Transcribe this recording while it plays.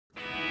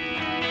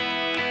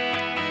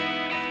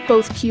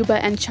Both Cuba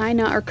and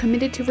China are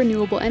committed to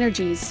renewable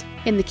energies.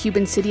 In the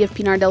Cuban city of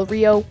Pinar del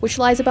Rio, which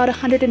lies about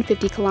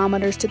 150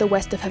 kilometers to the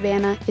west of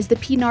Havana, is the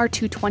Pinar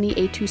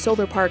 220A2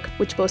 solar park,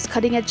 which boasts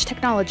cutting-edge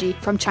technology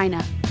from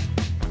China.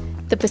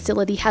 The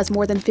facility has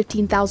more than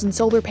 15,000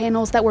 solar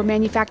panels that were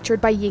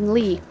manufactured by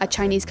Yingli, a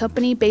Chinese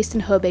company based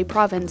in Hebei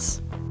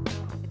province.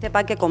 Este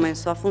parque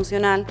comenzó a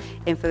funcionar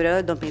en febrero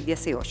del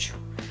 2018.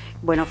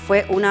 Bueno,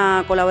 fue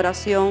una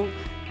colaboración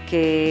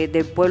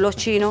del pueblo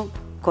chino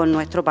con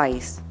nuestro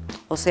país.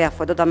 O sea,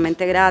 fue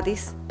totalmente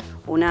gratis,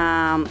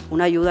 una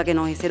ayuda que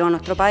nos hicieron a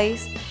nuestro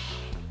país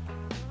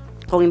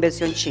con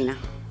inversión china.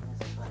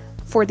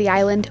 For the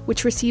island,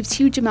 which receives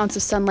huge amounts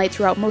of sunlight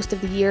throughout most of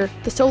the year,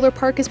 the solar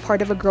park is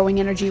part of a growing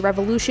energy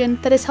revolution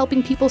that is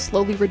helping people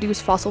slowly reduce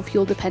fossil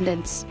fuel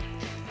dependence.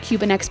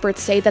 Cuban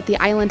experts say that the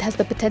island has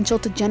the potential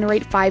to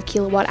generate 5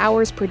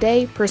 kilowatt-hours per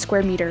day per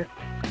square meter.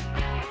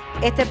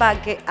 Este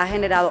parque ha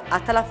generado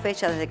hasta la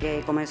fecha, desde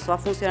que comenzó a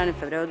funcionar en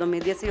febrero de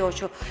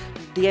 2018,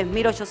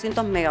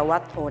 10.800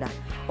 megawatt-hora.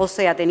 O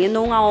sea,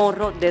 teniendo un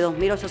ahorro de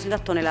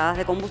 2.800 toneladas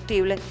de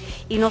combustible,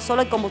 y no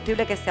solo el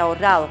combustible que se ha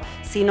ahorrado,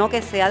 sino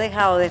que se ha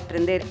dejado de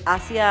desprender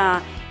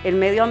hacia el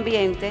medio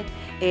ambiente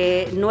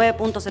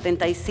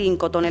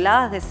 9.75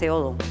 toneladas de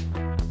CO2.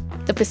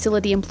 The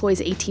facility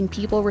employs 18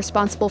 people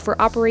responsible for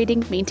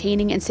operating,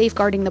 maintaining, and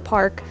safeguarding the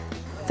park.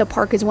 The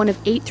park is one of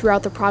 8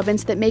 throughout the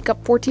province that make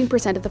up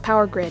 14% of the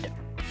power grid.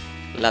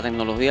 La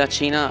tecnología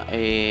china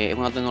es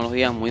una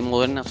tecnología muy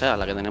moderna, o sea,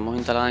 la que tenemos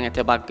instalada en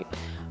este parque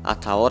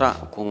hasta ahora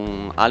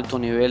con alto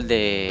nivel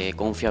de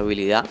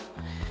confiabilidad.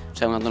 O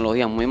sea, una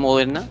tecnología muy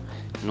moderna,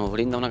 nos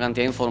brinda una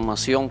cantidad de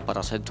información para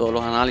hacer todos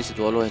los análisis,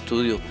 todos los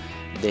estudios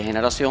de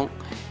generación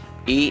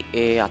y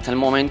hasta el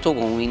momento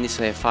con un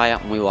índice de falla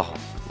muy bajo.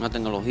 Una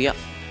tecnología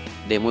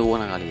de muy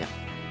buena calidad.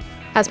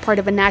 As part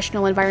of a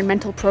national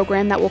environmental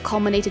program that will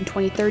culminate in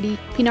 2030,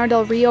 Pinar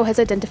del Rio has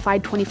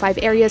identified 25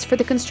 areas for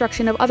the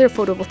construction of other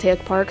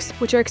photovoltaic parks,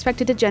 which are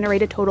expected to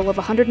generate a total of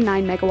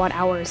 109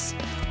 megawatt-hours.